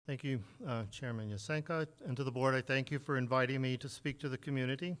Thank you, Chairman Yasenka, and to the board. I thank you for inviting me to speak to the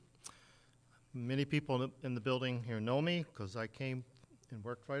community. Many people in the building here know me because I came and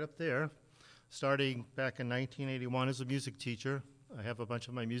worked right up there, starting back in 1981 as a music teacher. I have a bunch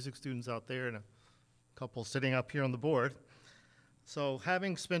of my music students out there and a couple sitting up here on the board. So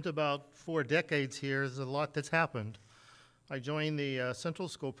having spent about 4 decades here, there's a lot that's happened. I joined the Central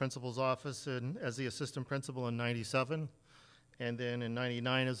School Principal's Office as the assistant principal in '97, and then in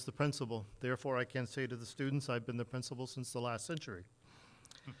 '99 as the principal. Therefore, I can say to the students, I've been the principal since the last century.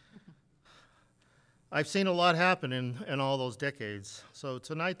 I've seen a lot happen in all those decades. So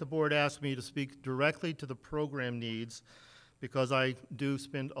tonight the board asked me to speak directly to the program needs because I do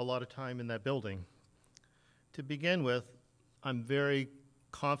spend a lot of time in that building. To begin with, I'm very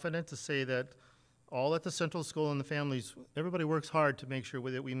confident to say that all at the Central School and the families, everybody works hard to make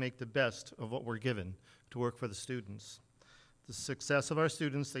sure that we make the best of what we're given to work for the students. The success of our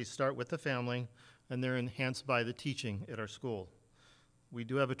students, they start with the family, and they're enhanced by the teaching at our school. We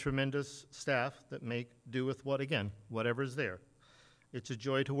do have a tremendous staff that make do with whatever's there. It's a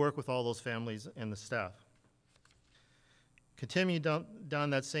joy to work with all those families and the staff. Continuing down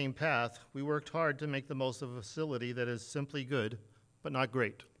that same path, we worked hard to make the most of a facility that is simply good, but not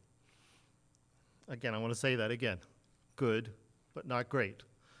great. Again, I want to say that again. Good, but not great.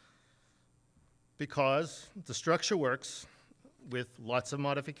 Because the structure works with lots of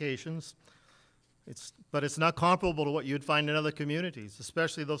modifications, but it's not comparable to what you'd find in other communities,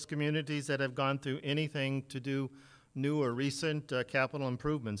 especially those communities that have gone through anything to do new or recent capital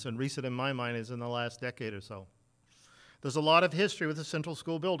improvements, and recent in my mind is in the last decade or so. There's a lot of history with the Central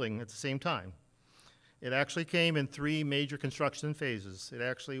School building at the same time. It actually came in 3 major construction phases. It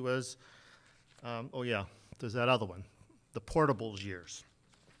actually was, there's that other one, the portables years.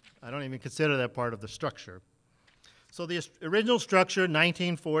 I don't even consider that part of the structure. So the original structure,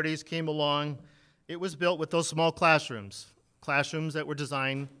 1940s, came along. It was built with those small classrooms that were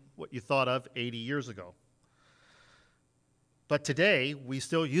designed what you thought of 80 years ago. But today, we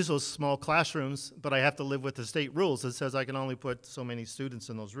still use those small classrooms, but I have to live with the state rules that says I can only put so many students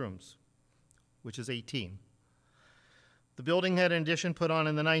in those rooms, which is 18. The building had an addition put on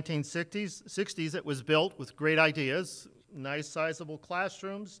in the 1960s. It was built with great ideas, nice sizable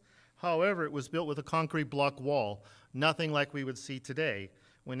classrooms. However, it was built with a concrete block wall, nothing like we would see today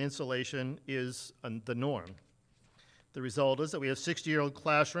when insulation is the norm. The result is that we have 60-year-old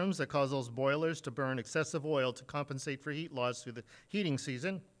classrooms that cause those boilers to burn excessive oil to compensate for heat loss through the heating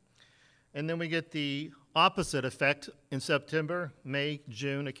season. And then we get the opposite effect in September, May,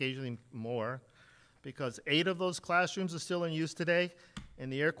 June, occasionally more, because 8 of those classrooms are still in use today,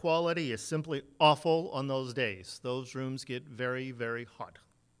 and the air quality is simply awful on those days. Those rooms get very, very hot.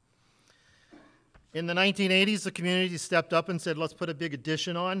 In the 1980s, the community stepped up and said, let's put a big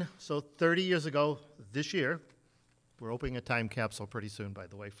addition on. So 30 years ago, this year, we're opening a time capsule pretty soon, by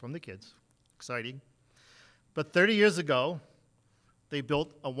the way, from the kids. Exciting. But 30 years ago, they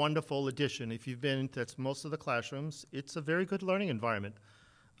built a wonderful addition. If you've been, that's most of the classrooms. It's a very good learning environment.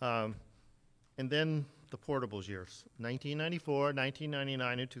 And then the portables years, 1994,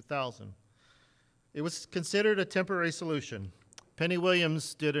 1999, and 2000. It was considered a temporary solution. Penny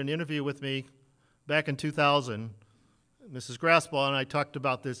Williams did an interview with me back in 2000. Mrs. Graspall and I talked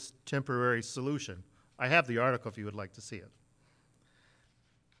about this temporary solution. I have the article if you would like to see it.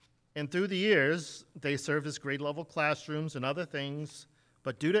 And through the years, they served as grade-level classrooms and other things,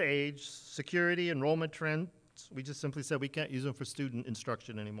 but due to age, security, enrollment trends, we just simply said we can't use them for student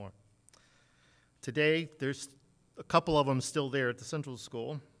instruction anymore. Today, there's a couple of them still there at the Central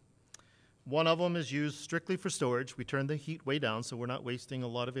School. One of them is used strictly for storage. We turned the heat way down, so we're not wasting a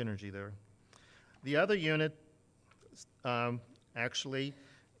lot of energy there. The other unit actually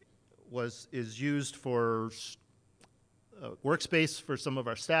is used for workspace for some of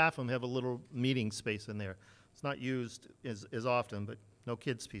our staff, and we have a little meeting space in there. It's not used as often, but no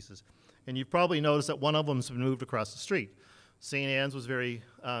kids' pieces. And you've probably noticed that one of them's been moved across the street. St. Anne's was very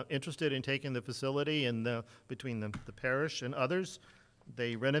interested in taking the facility and between the parish and others.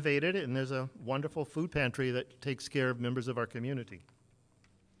 They renovated it, and there's a wonderful food pantry that takes care of members of our community.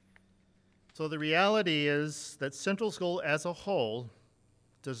 So the reality is that Central School as a whole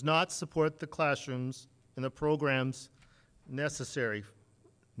does not support the classrooms and the programs necessary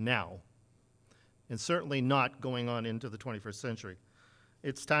now, and certainly not going on into the 21st century.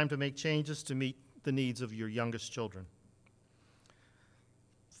 It's time to make changes to meet the needs of your youngest children.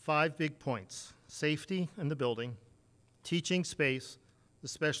 5 big points: safety in the building, teaching space,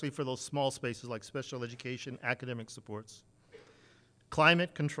 especially for those small spaces like special education, academic supports,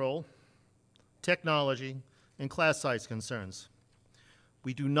 climate control, technology, and class size concerns.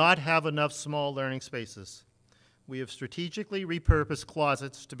 We do not have enough small learning spaces. We have strategically repurposed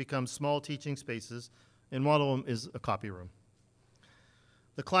closets to become small teaching spaces, and one of them is a copy room.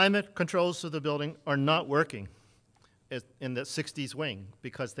 The climate controls of the building are not working in the 60s wing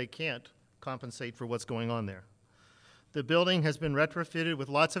because they can't compensate for what's going on there. The building has been retrofitted with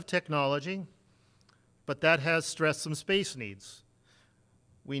lots of technology, but that has stressed some space needs.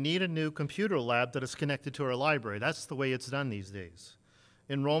 We need a new computer lab that is connected to our library. That's the way it's done these days.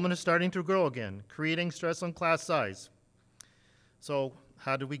 Enrollment is starting to grow again, creating stress on class size. So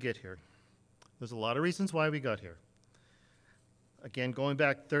how did we get here? There's a lot of reasons why we got here. Again, going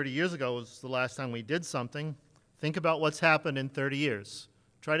back 30 years ago was the last time we did something. Think about what's happened in 30 years.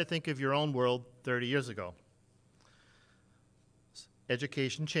 Try to think of your own world 30 years ago.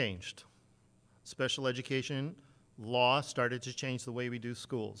 Education changed. Special education law started to change the way we do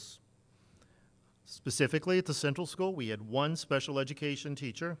schools. Specifically at the Central School, we had one special education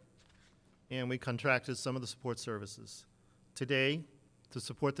teacher, and we contracted some of the support services. Today, to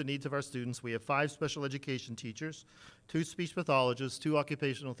support the needs of our students, we have 5 special education teachers, 2 speech pathologists, 2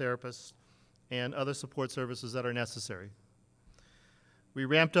 occupational therapists, and other support services that are necessary. We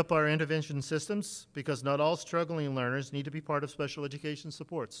ramped up our intervention systems because not all struggling learners need to be part of special education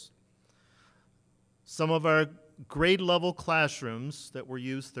supports. Some of our grade level classrooms that were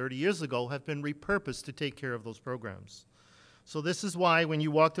used 30 years ago have been repurposed to take care of those programs. So this is why when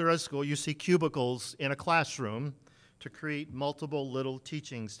you walk through our school, you see cubicles in a classroom to create multiple little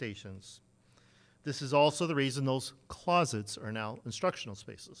teaching stations. This is also the reason those closets are now instructional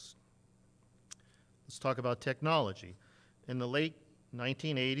spaces. Let's talk about technology. In the late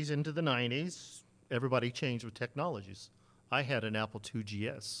 1980s into the 90s, everybody changed with technologies. I had an Apple II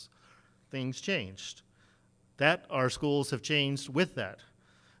GS. Things changed. Our schools have changed with that.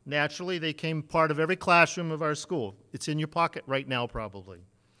 Naturally, they became part of every classroom of our school. It's in your pocket right now, probably.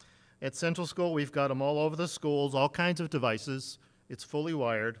 At Central School, we've got them all over the schools, all kinds of devices. It's fully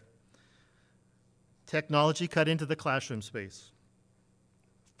wired. Technology cut into the classroom space.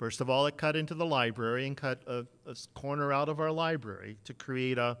 First of all, it cut into the library and cut a corner out of our library to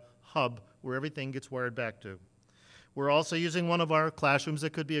create a hub where everything gets wired back to. We're also using one of our classrooms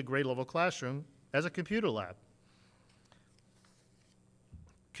that could be a grade level classroom as a computer lab.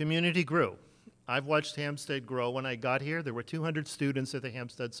 Community grew. I've watched Hampstead grow. When I got here, there were 200 students at the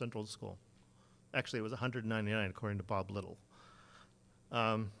Hampstead Central School. Actually, it was 199 according to Bob Little.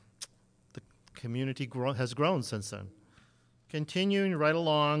 The community has grown since then. Continuing right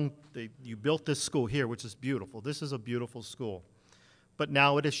along, you built this school here, which is beautiful. This is a beautiful school. But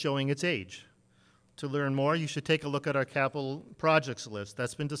now it is showing its age. To learn more, you should take a look at our capital projects list.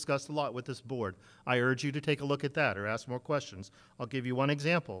 That's been discussed a lot with this board. I urge you to take a look at that or ask more questions. I'll give you one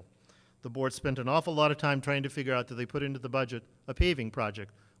example. The board spent an awful lot of time trying to figure out, do they put into the budget a paving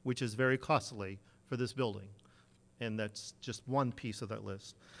project, which is very costly for this building. And that's just one piece of that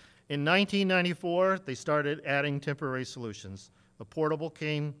list. In 1994, they started adding temporary solutions. A portable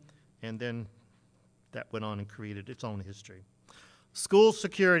came, and then that went on and created its own history. School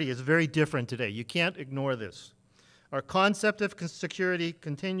security is very different today. You can't ignore this. Our concept of security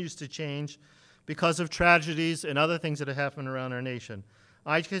continues to change because of tragedies and other things that have happened around our nation.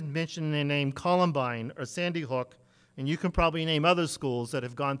 I can mention the name Columbine or Sandy Hook, and you can probably name other schools that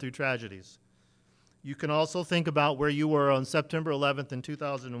have gone through tragedies. You can also think about where you were on September 11th in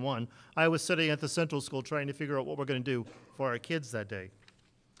 2001. I was sitting at the Central School trying to figure out what we're going to do for our kids that day.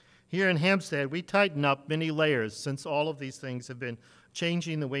 Here in Hampstead, we tighten up many layers since all of these things have been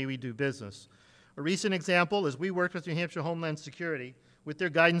changing the way we do business. A recent example is we worked with New Hampshire Homeland Security. With their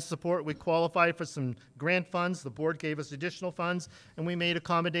guidance support, we qualified for some grant funds. The board gave us additional funds, and we made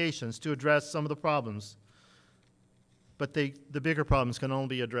accommodations to address some of the problems. But the bigger problems can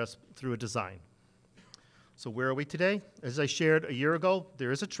only be addressed through a design. So where are we today? As I shared a year ago,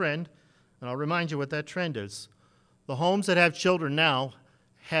 there is a trend, and I'll remind you what that trend is. The homes that have children now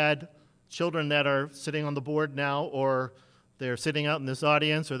had children that are sitting on the board now, or they're sitting out in this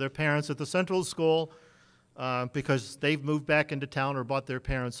audience, or their parents at the Central School because they've moved back into town or bought their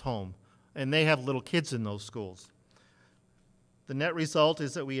parents' home, and they have little kids in those schools. The net result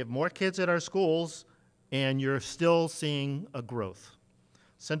is that we have more kids at our schools, and you're still seeing a growth.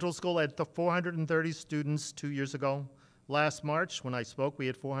 Central School had 430 students 2 years ago. Last March, when I spoke, we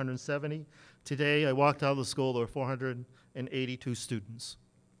had 470. Today, I walked out of the school, there were 482 students.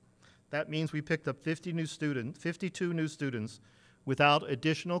 That means we picked up 52 new students without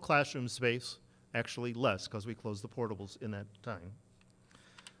additional classroom space, actually less because we closed the portables in that time.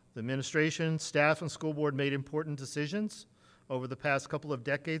 The administration, staff, and school board made important decisions over the past couple of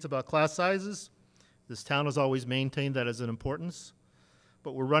decades about class sizes. This town has always maintained that as an importance.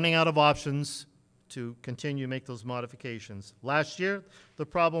 but we're running out of options to continue to make those modifications. Last year, the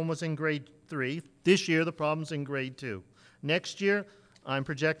problem was in grade 3. This year, the problem's in grade 2. Next year, I'm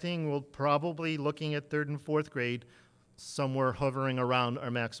projecting we'll probably looking at 3rd and 4th grade, somewhere hovering around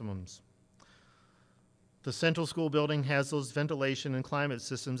our maximums. The central school building has those ventilation and climate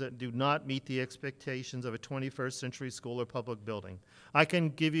systems that do not meet the expectations of a 21st century school or public building. I can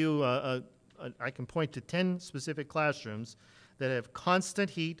give you I can point to 10 specific classrooms that have constant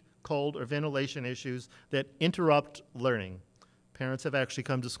heat, cold, or ventilation issues that interrupt learning. Parents have actually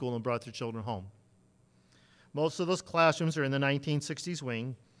come to school and brought their children home. Most of those classrooms are in the 1960s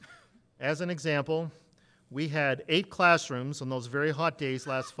wing. As an example, we had 8 classrooms on those very hot days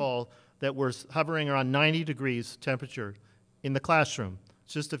last fall that were hovering around 90 degrees temperature in the classroom.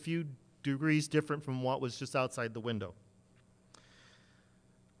 It's just a few degrees different from what was just outside the window.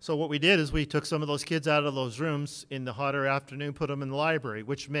 So what we did is we took some of those kids out of those rooms in the hotter afternoon, put them in the library,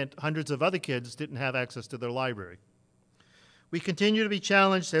 which meant hundreds of other kids didn't have access to their library. We continue to be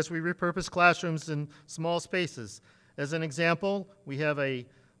challenged as we repurpose classrooms in small spaces. As an example, we have a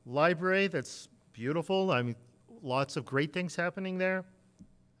library that's beautiful. I mean, lots of great things happening there.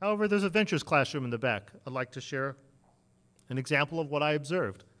 However, there's a ventures classroom in the back. I'd like to share an example of what I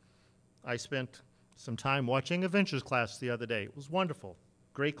observed. I spent some time watching a ventures class the other day. It was wonderful.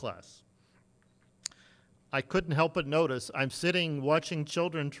 Great class. I couldn't help but notice I'm sitting watching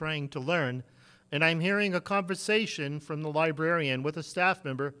children trying to learn, and I'm hearing a conversation from the librarian with a staff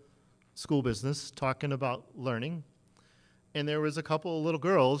member, school business, talking about learning. And there was a couple of little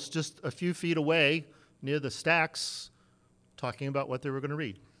girls just a few feet away near the stacks talking about what they were going to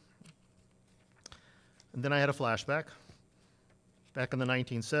read. And then I had a flashback. Back in the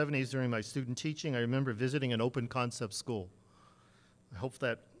 1970s, during my student teaching, I remember visiting an open concept school. I hope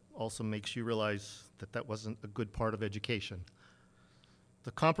that also makes you realize that that wasn't a good part of education.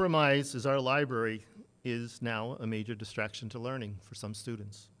 The compromise is our library is now a major distraction to learning for some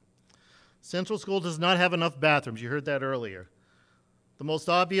students. Central School does not have enough bathrooms. You heard that earlier. The most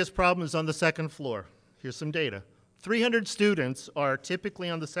obvious problem is on the 2nd floor. Here's some data. 300 students are typically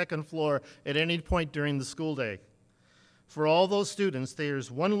on the 2nd floor at any point during the school day. For all those students, there's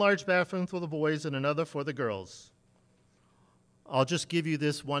one large bathroom for the boys and another for the girls. I'll just give you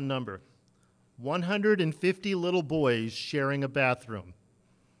this one number. 150 little boys sharing a bathroom.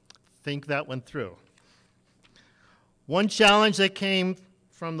 Think that one through. One challenge that came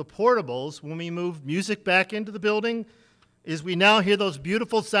from the portables when we moved music back into the building is we now hear those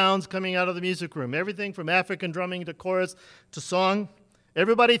beautiful sounds coming out of the music room. Everything from African drumming to chorus to song.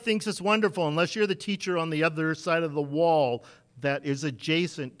 Everybody thinks it's wonderful unless you're the teacher on the other side of the wall that is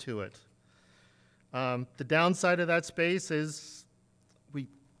adjacent to it. The downside of that space is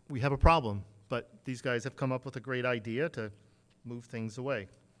we have a problem, but these guys have come up with a great idea to move things away.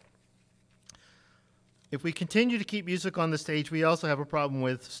 If we continue to keep music on the stage, we also have a problem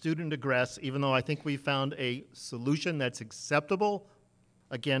with student egress, even though I think we found a solution that's acceptable.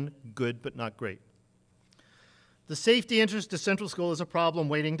 Again, good, but not great. The safety interest to Central School is a problem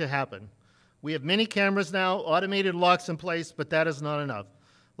waiting to happen. We have many cameras now, automated locks in place, but that is not enough.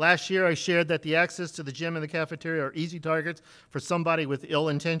 Last year, I shared that the access to the gym and the cafeteria are easy targets for somebody with ill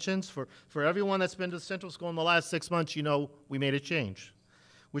intentions. For everyone that's been to Central School in the last 6 months, you know we made a change,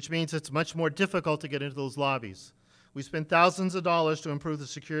 which means it's much more difficult to get into those lobbies. We spent thousands of dollars to improve the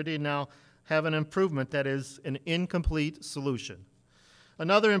security and now have an improvement that is an incomplete solution.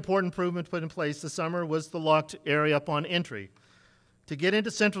 Another important improvement put in place this summer was the locked area upon entry. To get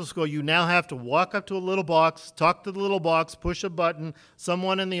into Central School, you now have to walk up to a little box, talk to the little box, push a button,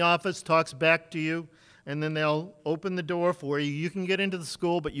 someone in the office talks back to you, and then they'll open the door for you. You can get into the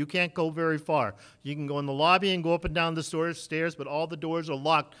school, but you can't go very far. You can go in the lobby and go up and down the stairs, but all the doors are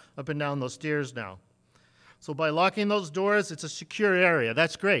locked up and down those stairs now. So by locking those doors, it's a secure area.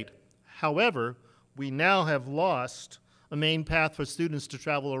 That's great. However, we now have lost a main path for students to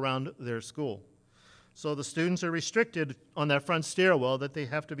travel around their school. So the students are restricted on that front stairwell that they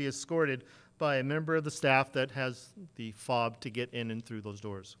have to be escorted by a member of the staff that has the fob to get in and through those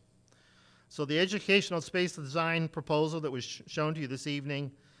doors. So the educational space design proposal that was shown to you this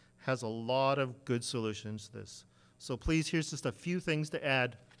evening has a lot of good solutions to this. So please, here's just a few things to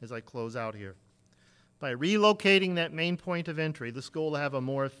add as I close out here. By relocating that main point of entry, the school will have a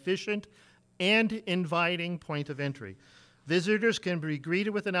more efficient and inviting point of entry. Visitors can be greeted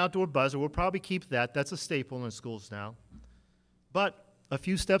with an outdoor buzzer. We'll probably keep that. That's a staple in schools now. But a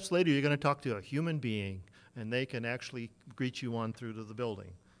few steps later, you're going to talk to a human being, and they can actually greet you on through to the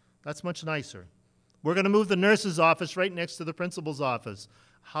building. That's much nicer. We're going to move the nurse's office right next to the principal's office.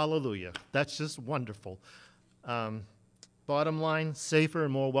 Hallelujah. That's just wonderful. But Bottom line, safer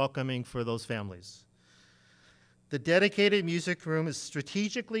and more welcoming for those families. The dedicated music room is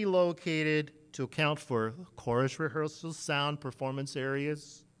strategically located to account for chorus rehearsals, sound, performance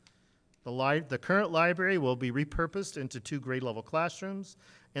areas. The current library will be repurposed into 2 grade-level classrooms,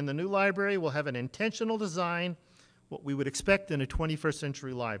 and the new library will have an intentional design, what we would expect in a 21st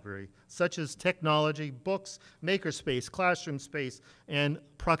century library, such as technology, books, makerspace, classroom space, and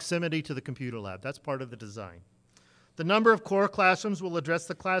proximity to the computer lab. That's part of the design. The number of core classrooms will address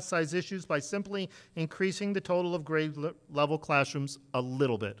the class size issues by simply increasing the total of grade-level classrooms a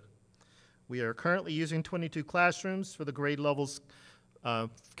little bit. We are currently using 22 classrooms for the grade levels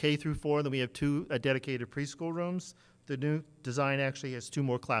K through 4, then we have 2 dedicated preschool rooms. The new design actually has 2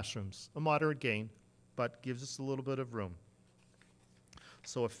 more classrooms, a moderate gain, but gives us a little bit of room.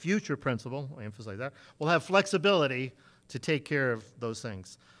 So a future principal, I emphasize that, will have flexibility to take care of those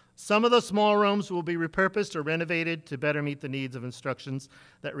things. Some of the small rooms will be repurposed or renovated to better meet the needs of instructions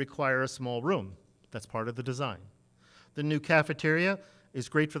that require a small room. That's part of the design. The new cafeteria is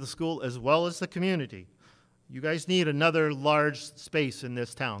great for the school as well as the community. You guys need another large space in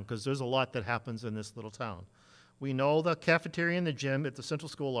this town because there's a lot that happens in this little town. We know the cafeteria and the gym at the central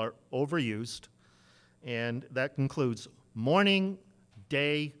school are overused, and that includes morning,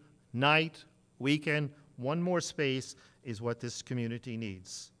 day, night, weekend. One more space is what this community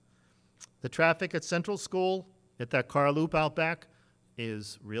needs. The traffic at Central School, at that car loop out back,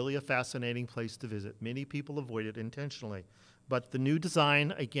 is really a fascinating place to visit. Many people avoid it intentionally, but the new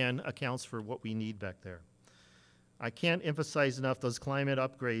design, again, accounts for what we need back there. I can't emphasize enough those climate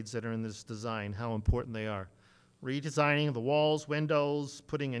upgrades that are in this design, how important they are. Redesigning the walls, windows,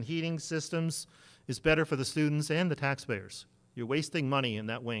 putting in heating systems is better for the students and the taxpayers. You're wasting money in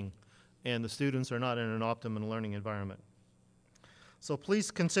that wing, and the students are not in an optimum learning environment. So please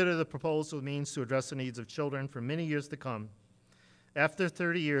consider the proposal means to address the needs of children for many years to come. After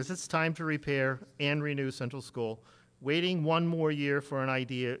 30 years, it's time to repair and renew Central School. Waiting 1 more year for an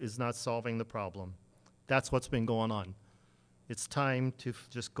idea is not solving the problem. That's what's been going on. It's time to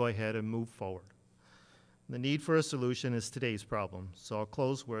just go ahead and move forward. The need for a solution is today's problem. So I'll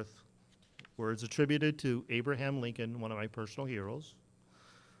close with words attributed to Abraham Lincoln, one of my personal heroes.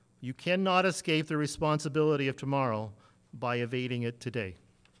 You cannot escape the responsibility of tomorrow by evading it today.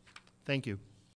 Thank you.